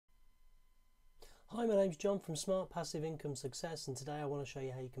Hi, my name's John from Smart Passive Income Success, and today I want to show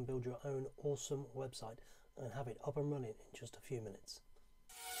you how you can build your own awesome website and have it up and running in just a few minutes.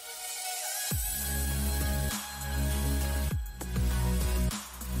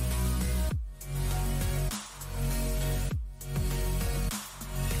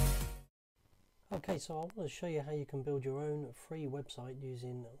 Okay, so I want to show you how you can build your own free website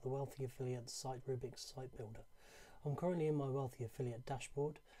using the Wealthy Affiliate Site Rubrix Site Builder. I'm currently in my Wealthy Affiliate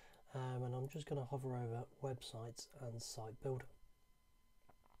dashboard, and I'm just going to hover over Websites and Site Builder.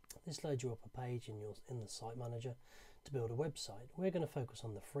 This loads you up a page in the Site Manager to build a website. We're going to focus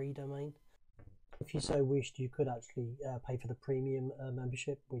on the free domain. If you so wished, you could actually pay for the premium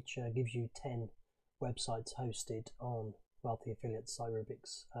membership, which gives you 10 websites hosted on Wealthy Affiliate Site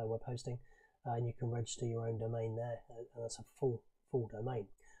Rubrix web hosting. And you can register your own domain there, and that's a full domain.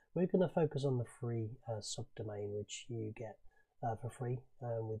 We're going to focus on the free subdomain, which you get for free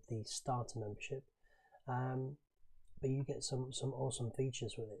with the starter membership, but you get some awesome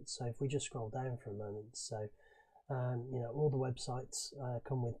features with it. So if we just scroll down for a moment, so all the websites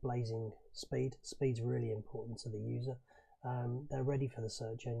come with blazing speed. Speed's really important to the user. They're ready for the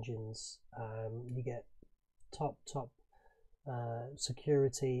search engines. You get top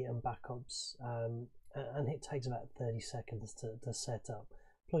security and backups, and it takes about 30 seconds to set up.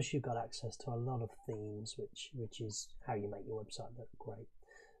 Plus you've got access to a lot of themes, which is how you make your website look great.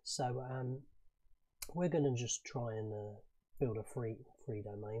 So we're going to just try and build a free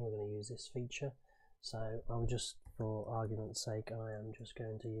domain. We're going to use this feature. So I'm just, for argument's sake, I am just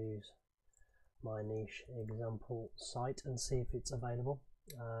going to use my niche example site and see if it's available,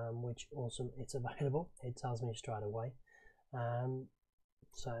 which awesome, it's available. It tells me straight away.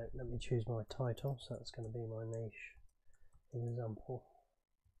 So let me choose my title. So that's going to be my niche example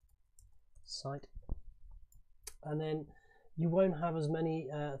site, and then you won't have as many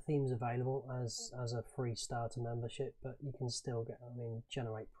themes available as a free starter membership, but you can still get,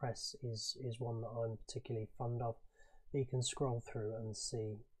 Generate Press is one that I'm particularly fond of. You can scroll through and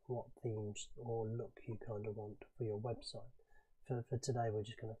see what themes or look you kind of want for your website. For today, we're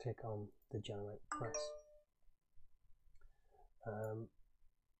just going to click on the Generate Press.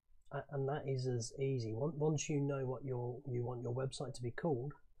 And that is as easy. Once you know what you want your website to be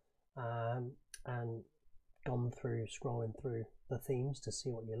called, and gone through scrolling through the themes to see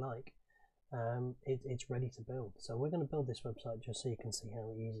what you like, it's ready to build. So we're going to build this website just so you can see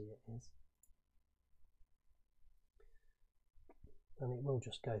how easy it is, and it will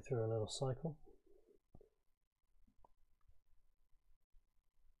just go through a little cycle.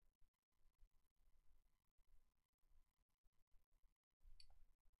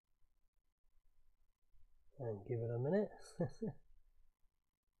 And give it a minute.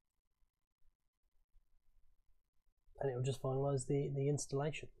 And it will just finalize the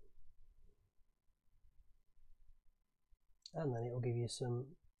installation, and then it will give you some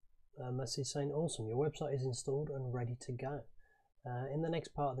message saying awesome, your website is installed and ready to go. In the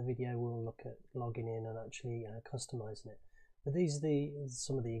next part of the video, we'll look at logging in and actually customizing it. But these are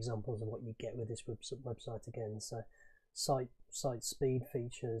some of the examples of what you get with this website again. So site speed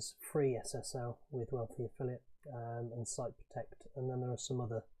features, free SSL with Wealthy Affiliate, and Site Protect, and then there are some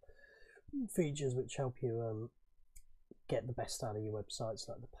other features which help you get the best out of your websites,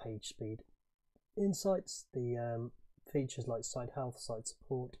 like the page speed insights, the features like site health, site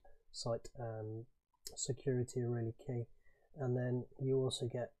support, site security are really key, and then you also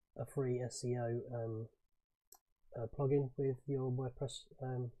get a free SEO plugin with your WordPress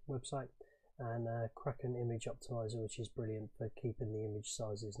website, and Kraken Image Optimizer, which is brilliant for keeping the image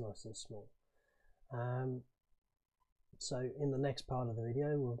sizes nice and small. So in the next part of the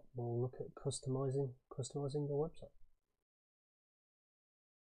video, we'll look at customizing your website.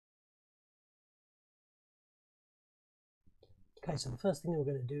 Okay, so the first thing we're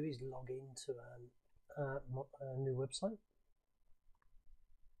going to do is log into a new website,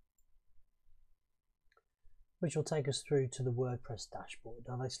 which will take us through to the WordPress dashboard.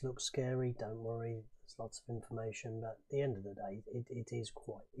 Now this looks scary, don't worry, there's lots of information, but at the end of the day, it is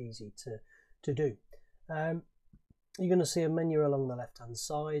quite easy to do. You're going to see a menu along the left hand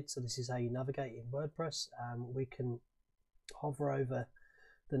side, so this is how you navigate in WordPress. We can hover over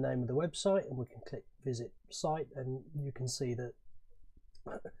the name of the website and we can click visit site, and you can see that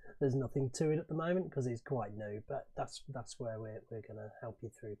there's nothing to it at the moment because it's quite new, but that's where we're going to help you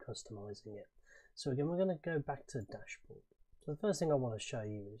through customizing it. So again, we're going to go back to dashboard. So the first thing I want to show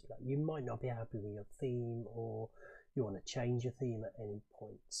you is that you might not be happy with your theme, or you want to change your theme at any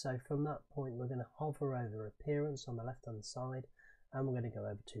point. So from that point, we're going to hover over appearance on the left hand side, and we're going to go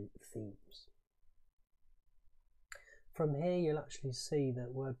over to themes. From here, you'll actually see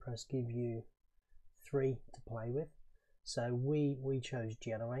that WordPress give you 3 to play with. So we chose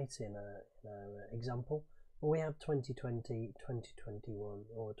generate in our example, but we have 2020, 2021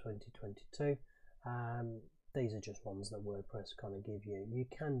 or 2022. These are just ones that WordPress kind of give you. You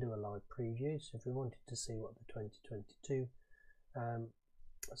can do a live preview, so if we wanted to see what the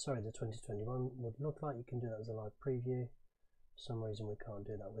 2021 would look like, you can do that as a live preview. For some reason we can't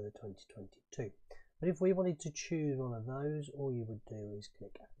do that with a 2022. But if we wanted to choose one of those, all you would do is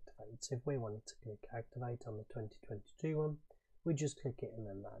click activate. So if we wanted to click activate on the 2022 one, we just click it and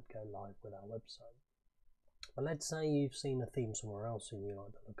then that'd go live with our website. But let's say you've seen a theme somewhere else and you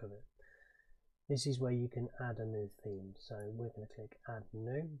like the look of it. This is where you can add a new theme. So we're going to click add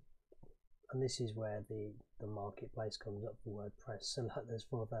new, and this is where the marketplace comes up for WordPress. So like there's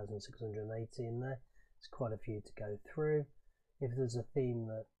 4,680 in there. It's quite a few to go through. If there's a theme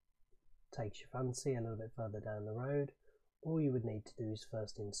that takes your fancy a little bit further down the road, all you would need to do is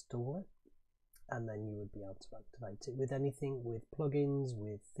first install it, and then you would be able to activate it. With anything, with plugins,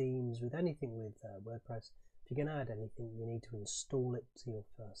 with themes, with anything with WordPress, if you're going to add anything, you need to install it to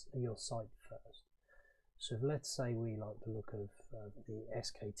your site first. So if, let's say we like the look of the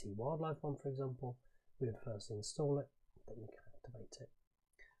SKT wildlife one, for example, we would first install it, then you can activate it.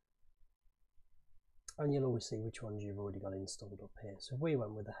 And you'll always see which ones you've already got installed up here. So if we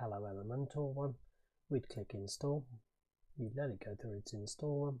went with the Hello Elementor one, we'd click install, you'd let it go through its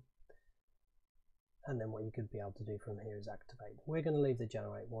install one, and then what you could be able to do from here is activate. We're going to leave the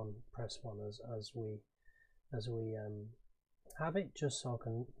generate one, press one as we have it, just so I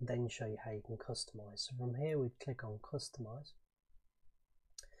can then show you how you can customize. So from here we'd click on customize,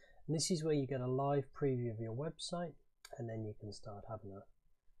 and this is where you get a live preview of your website, and then you can start having a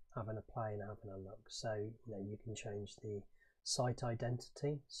play and having a look. So you can change the site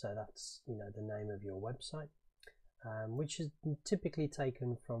identity, so that's the name of your website, which is typically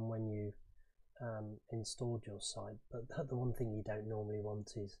taken from when you installed your site. But the one thing you don't normally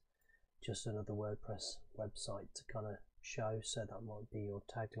want is just another WordPress website to kind of show, so that might be your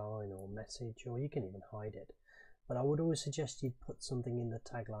tagline or message, or you can even hide it. But I would always suggest you'd put something in the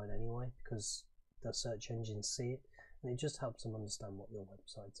tagline anyway, because the search engines see it, and it just helps them understand what your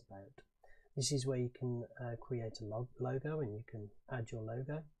website's about. This is where you can create a logo, and you can add your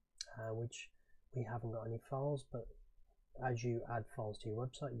logo, which we haven't got any files, but as you add files to your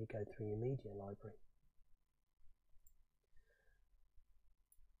website, you go through your media library.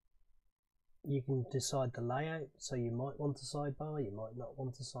 You can decide the layout, so you might want a sidebar, you might not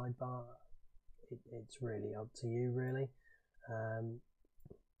want a sidebar. It's really up to you, really.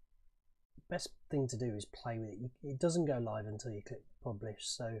 Best thing to do is play with it. It doesn't go live until you click publish,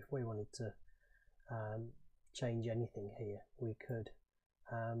 so if we wanted to change anything here, we could,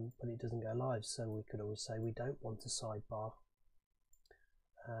 but it doesn't go live, so we could always say we don't want a sidebar,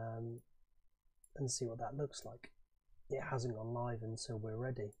 and see what that looks like. It hasn't gone live until we're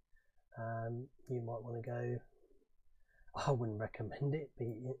ready. You might want to go, I wouldn't recommend it, but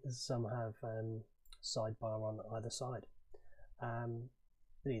some have sidebar on either side,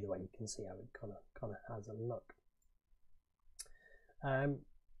 but either way you can see how it kind of has a look.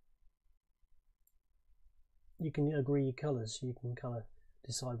 You can agree your colours. You can kind of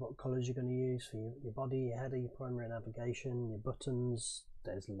decide what colours you're going to use for your body, your header, your primary navigation, your buttons.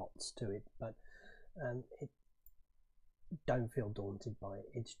 There's lots to it, but don't feel daunted by it.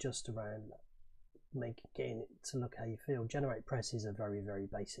 It's just around getting it to look how you feel. Generate Press is a very, very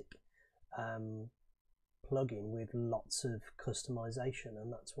basic plugin with lots of customization, and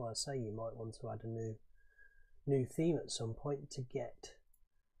that's why I say you might want to add a new theme at some point to get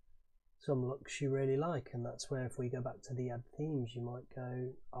some looks you really like. And that's where, if we go back to the add themes, you might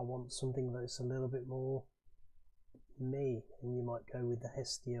go, I want something that's a little bit more me, and you might go with the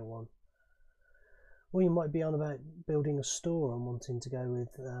Hestia one. Or you might be on about building a store and wanting to go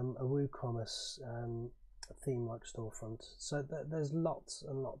with a WooCommerce theme like storefront. So there's lots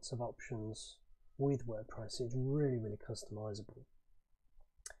and lots of options with WordPress. It's really, really customizable,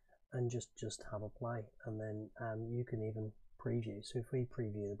 and just have a play. And then you can even preview. So if we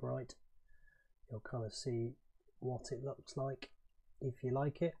preview the Bright, you'll kind of see what it looks like. If you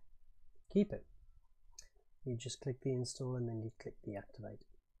like it, keep it. You just click the install and then you click the activate.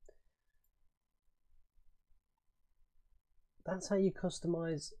 That's how you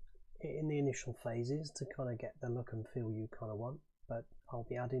customize it in the initial phases to kind of get the look and feel you kind of want. But I'll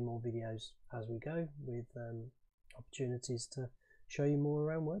be adding more videos as we go, with opportunities to show you more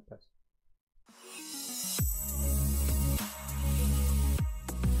around WordPress.